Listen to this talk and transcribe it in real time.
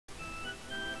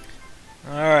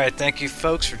Alright, thank you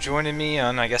folks for joining me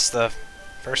on, I guess, the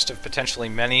first of potentially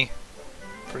many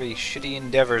pretty shitty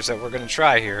endeavors that we're going to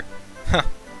try here.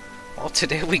 Well,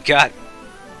 today we got...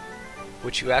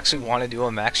 Would you actually want to do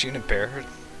a max unit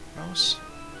Baramos?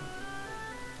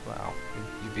 Wow,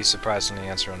 you'd be surprised on the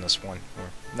answer on this one. Or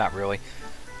not really,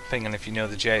 depending on if you know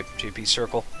the JP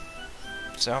circle.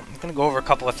 So, I'm going to go over a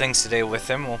couple of things today with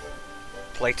him. We'll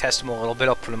play test him a little bit.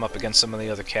 I'll put him up against some of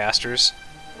the other casters.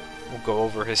 We'll go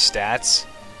over his stats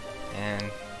and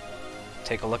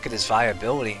take a look at his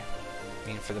viability. I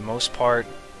mean, for the most part,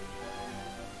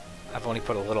 I've only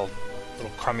put a little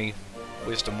crummy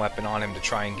wisdom weapon on him to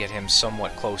try and get him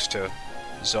somewhat close to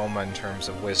Zoma in terms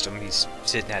of wisdom. He's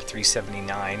sitting at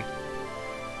 379.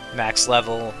 Max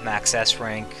level, max S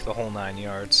rank, the whole 9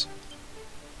 yards.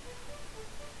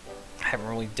 I haven't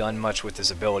really done much with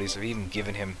his abilities. I've even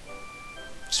given him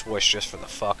Swoosh just for the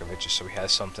fuck of it, just so he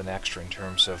has something extra in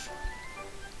terms of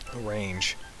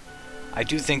range. I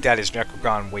do think that his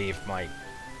Necrogon wave might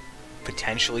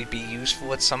potentially be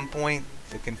useful at some point.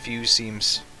 The Confuse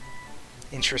seems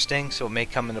interesting, so it may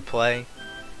come into play.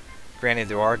 Granted,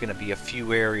 there are going to be a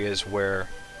few areas where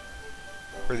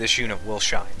this unit will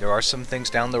shine. There are some things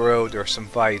down the road, there are some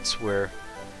fights where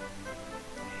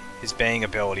his bang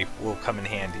ability will come in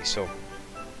handy. So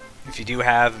if you do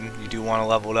have him, you do want to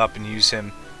level it up and use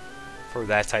him for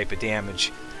that type of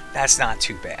damage, that's not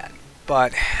too bad.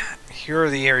 But here are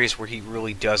the areas where he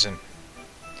really doesn't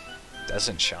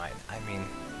shine. I mean,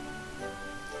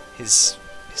 his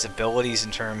abilities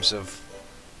in terms of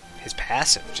his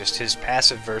passive, just his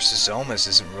passive versus Zoma's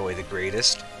isn't really the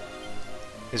greatest.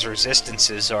 His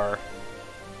resistances are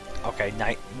okay.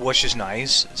 Whoosh is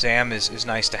nice, Zam is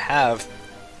nice to have,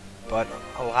 but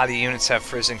a lot of units have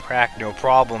Frizz and Crack, no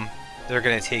problem. They're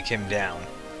going to take him down.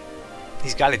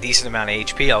 He's got a decent amount of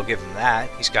HP, I'll give him that.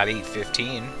 He's got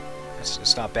 815.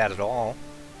 It's not bad at all.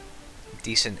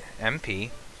 Decent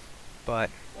MP. But,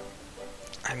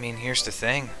 I mean, here's the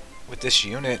thing. With this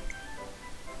unit,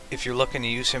 if you're looking to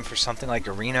use him for something like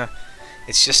Arena,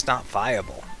 it's just not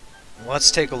viable.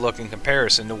 Let's take a look in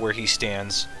comparison to where he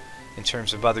stands in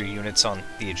terms of other units on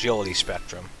the agility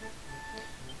spectrum.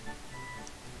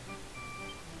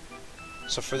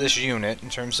 So for this unit, in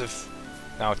terms of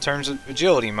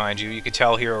agility, mind you, you could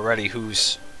tell here already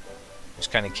who's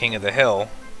kind of king of the hill.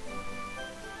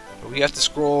 But we have to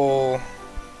scroll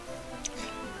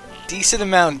decent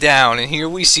amount down, and here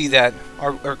we see that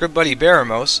our good buddy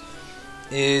Baramos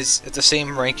is at the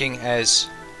same ranking as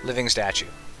Living Statue.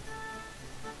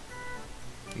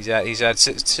 He's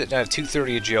sitting at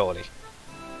 230 agility.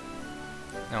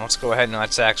 Now let's go ahead and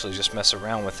let's actually just mess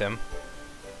around with him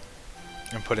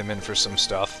and put him in for some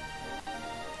stuff.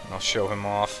 And I'll show him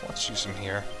off. Let's use him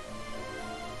here.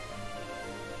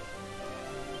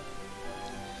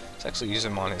 Let's actually use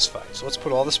him on his fight. So let's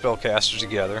put all the spellcasters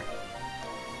together.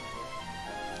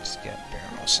 Let's get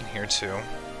Baramos in here too.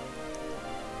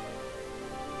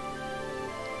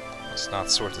 Let's not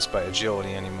sort this by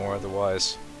agility anymore,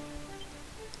 otherwise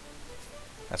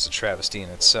that's a travesty in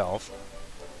itself.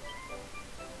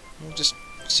 We'll just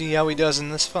see how he does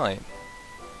in this fight.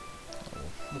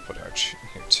 We'll put Arch in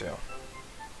here too.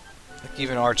 Like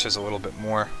even Arch has a little bit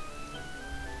more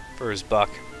for his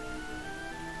buck.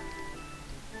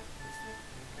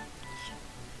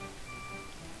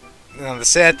 Now the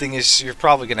sad thing is you're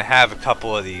probably going to have a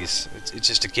couple of these. It's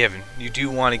just a given. You do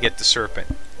want to get the Serpent.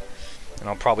 And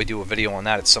I'll probably do a video on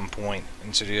that at some point.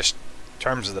 And so just in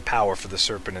terms of the power for the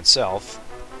Serpent itself.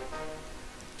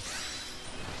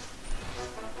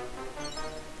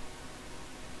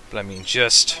 But I mean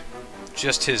just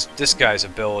this guy's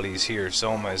abilities here.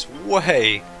 Zoma is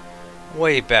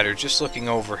way better. Just looking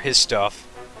over his stuff.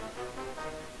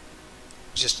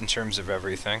 Just in terms of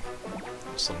everything.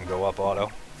 Let's let him go up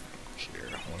auto. Here,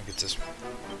 I want to get this.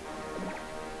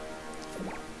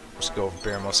 Let's go over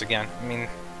Baramos again. I mean,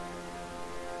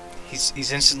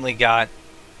 he's instantly got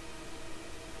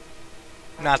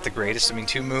not the greatest. I mean,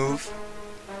 2 move.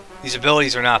 These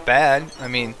abilities are not bad. I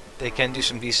mean, they can do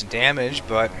some decent damage,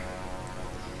 but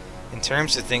in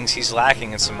terms of things, he's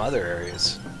lacking in some other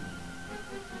areas.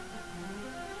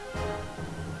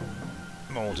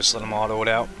 Well, we'll just let him auto it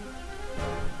out.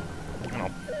 And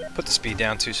I'll put the speed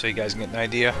down too so you guys can get an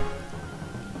idea.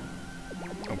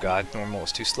 Oh god, normal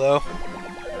is too slow.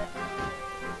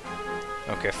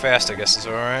 Okay, fast I guess is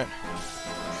alright.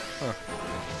 Huh.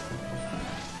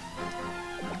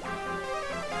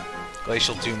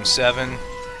 Glacial Doom 7.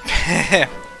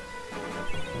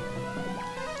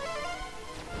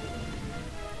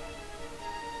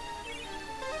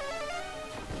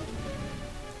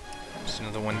 Just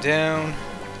another one down.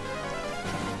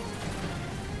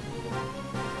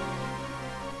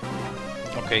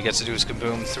 Okay, he gets to do his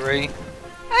Kaboom 3.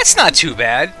 That's not too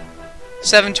bad.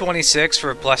 726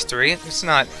 for a +3.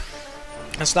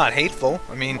 It's not hateful.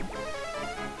 I mean,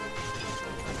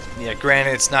 yeah,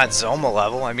 granted it's not Zoma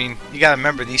level. I mean, you gotta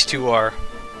remember these two are...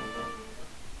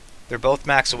 They're both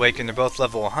Max Awakened, they're both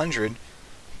level 100.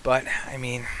 But, I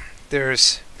mean,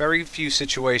 there's very few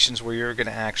situations where you're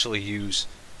gonna actually use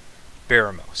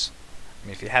Baramos. I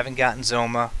mean, if you haven't gotten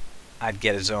Zoma, I'd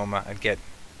get a Zoma. I'd get,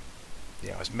 you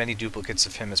know, as many duplicates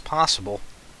of him as possible.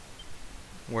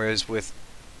 Whereas with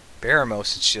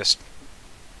Baramos, it's just,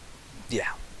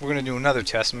 yeah. We're going to do another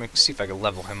test. I'm going to see if I can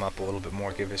level him up a little bit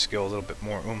more, give his skill a little bit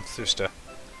more oomph, just to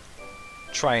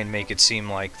try and make it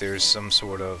seem like there's some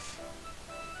sort of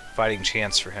fighting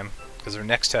chance for him. Because our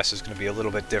next test is going to be a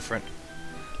little bit different.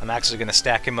 I'm actually going to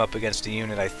stack him up against a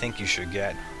unit I think you should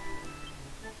get.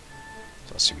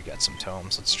 So let's see, we got some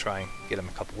tomes. Let's try and get him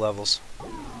a couple levels.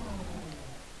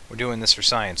 We're doing this for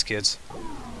science, kids.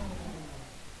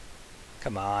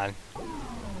 Come on.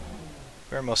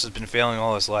 Baramos has been failing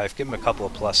all his life. Give him a couple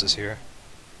of pluses here.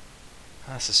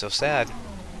 Oh, this is so sad.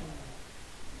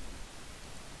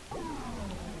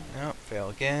 Nope, fail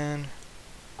again.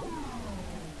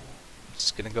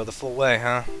 Just gonna go the full way,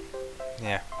 huh?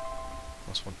 Yeah.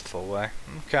 Almost went the full way.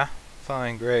 Okay,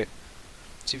 fine, great.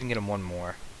 Let's see if we can get him one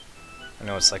more. I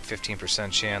know it's like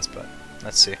 15% chance, but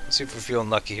let's see. Let's see if we're feeling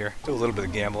lucky here. Do a little bit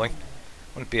of gambling.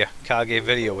 Wouldn't be a Kage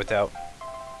video without...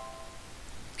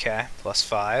 Okay,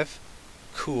 +5.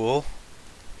 Cool.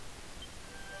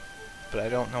 But I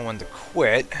don't know when to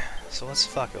quit. So let's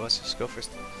fuck it. Let's just go for...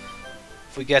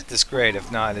 If we get this, great.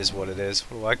 If not, it is what it is.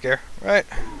 What do I care? Right?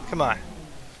 Come on.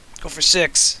 Go for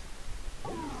 6.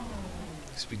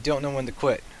 Because we don't know when to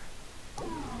quit.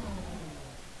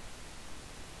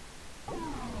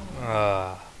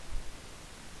 I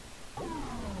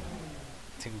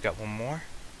think we got one more.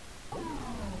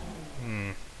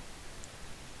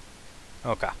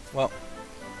 Okay, well,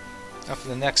 now for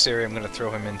the next area I'm going to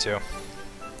throw him into.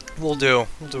 We'll do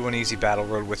an easy battle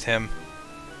road with him.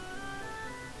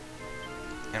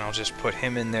 And I'll just put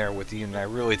him in there with the unit I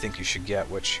really think you should get,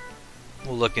 which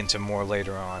we'll look into more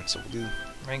later on. So we'll do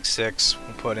rank 6,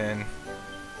 we'll put in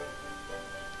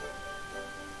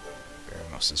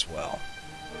Baramos as well.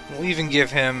 We'll even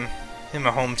give him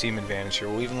a home team advantage here.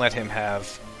 We'll even let him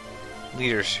have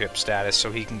leadership status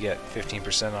so he can get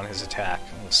 15% on his attack.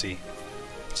 And we'll see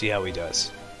how he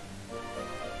does.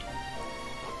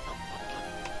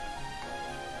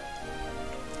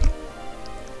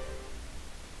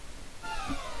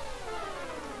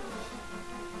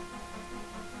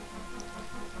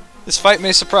 This fight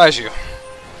may surprise you.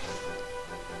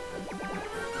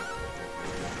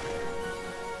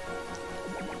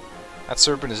 That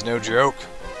serpent is no joke.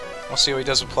 We'll see what he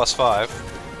does with +5.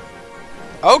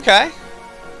 Okay.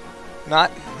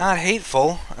 Not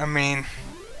hateful. I mean,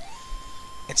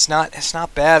 it's not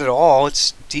bad at all.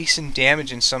 It's decent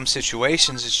damage in some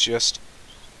situations. It's just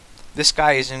this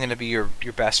guy isn't going to be your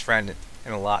best friend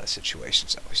in a lot of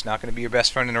situations. Though. He's not going to be your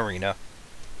best friend in arena.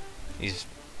 He's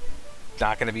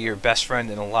not going to be your best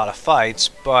friend in a lot of fights,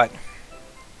 but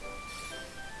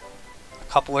a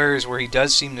couple areas where he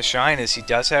does seem to shine is he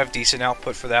does have decent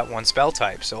output for that one spell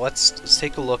type. So let's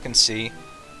take a look and see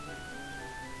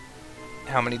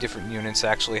how many different units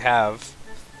actually have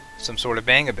some sort of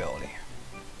bang ability.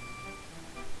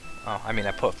 Oh, I mean,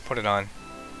 I put it on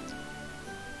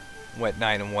Wet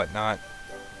Knight and whatnot.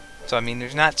 So, I mean,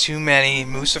 there's not too many.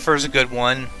 Mucifer's a good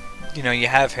one. You know, you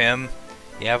have him.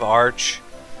 You have Arch.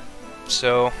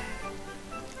 So,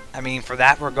 I mean, for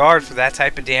that regard, for that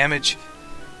type of damage,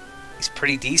 he's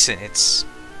pretty decent. It's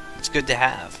good to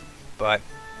have. But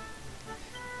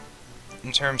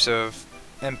in terms of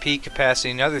MP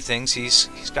capacity and other things, he's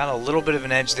got a little bit of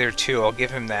an edge there too. I'll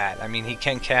give him that. I mean, he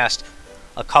can cast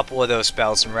a couple of those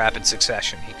spells in rapid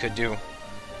succession. He could do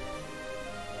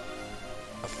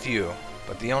a few.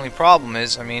 But the only problem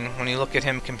is, I mean, when you look at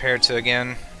him compared to,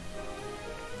 again,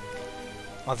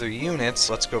 other units,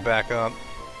 let's go back up.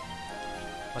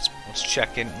 Let's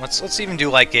check in. Let's even do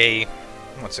like a,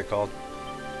 what's it called?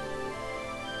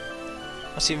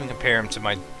 Let's even compare him to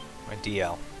my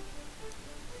DL.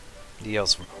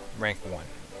 DL's rank 1.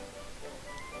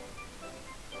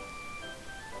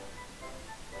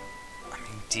 I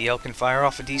mean, DL can fire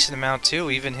off a decent amount too.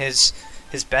 Even his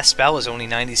best spell is only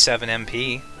 97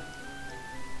 MP.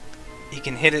 He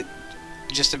can hit it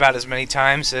just about as many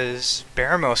times as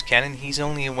Baramos can, and he's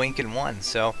only a Awakened 1.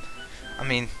 So, I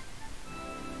mean,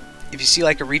 if you see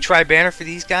like a retry banner for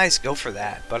these guys, go for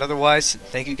that. But otherwise,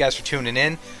 thank you guys for tuning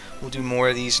in. We'll do more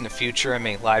of these in the future. I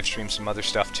may live stream some other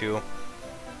stuff too.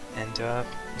 And we'll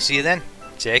see you then.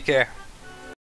 Take care.